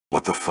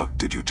What the fuck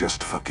did you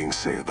just fucking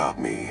say about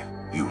me,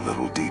 you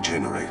little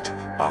degenerate?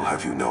 I'll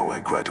have you know I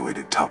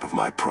graduated top of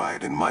my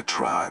pride in my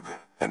tribe,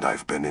 and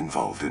I've been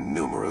involved in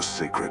numerous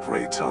secret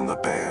raids on the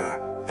bear,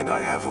 and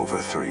I have over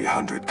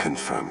 300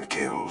 confirmed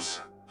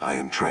kills. I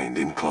am trained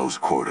in close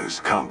quarters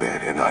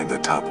combat, and I'm the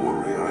top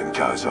warrior in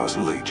Kaisar's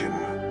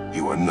legion.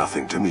 You are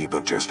nothing to me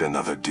but just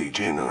another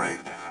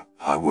degenerate.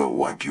 I will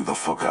wipe you the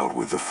fuck out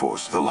with the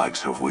force the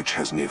likes of which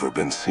has never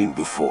been seen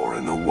before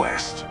in the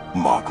West.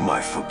 Mark my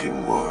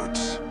fucking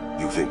words.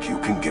 You think you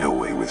can get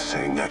away with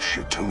saying that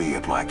shit to me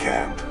at my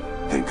camp?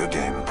 Think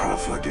again,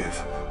 profligate.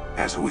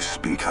 As we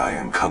speak, I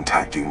am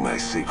contacting my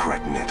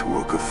secret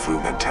network of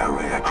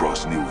frumentary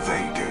across New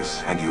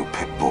Vegas, and your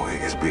pit boy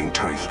is being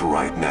traced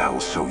right now,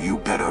 so you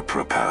better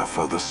prepare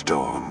for the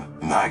storm.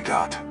 My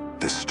God,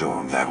 the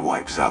storm that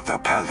wipes out the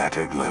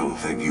pathetic little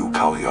thing you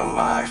call your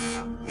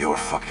life. You're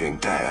fucking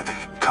dead,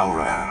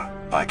 courier.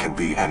 I can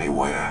be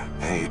anywhere,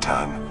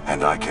 anytime,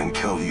 and I can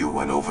kill you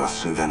in over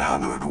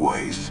 700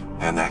 ways,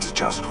 and that's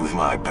just with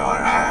my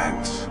bare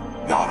hands.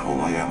 Not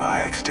only am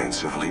I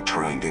extensively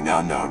trained in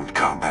unarmed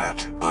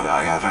combat, but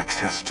I have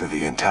access to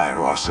the entire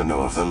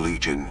arsenal of the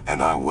Legion,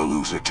 and I will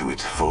use it to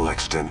its full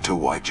extent to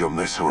wipe your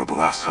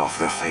miserable ass off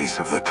the face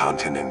of the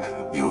continent,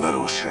 you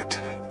little shit.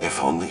 If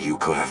only you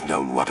could have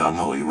known what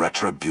unholy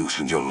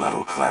retribution your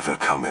little clever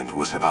comment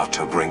was about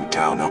to bring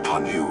down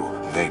upon you,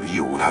 maybe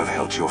you would have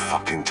held your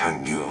fucking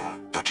tongue,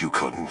 but you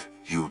couldn't,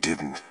 you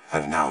didn't,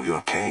 and now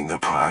you're paying the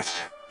price,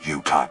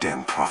 you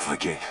goddamn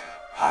profligate.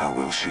 I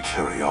will shit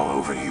fury all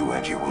over you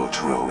and you will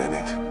drown in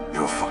it.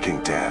 You're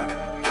fucking dead,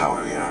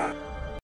 courier.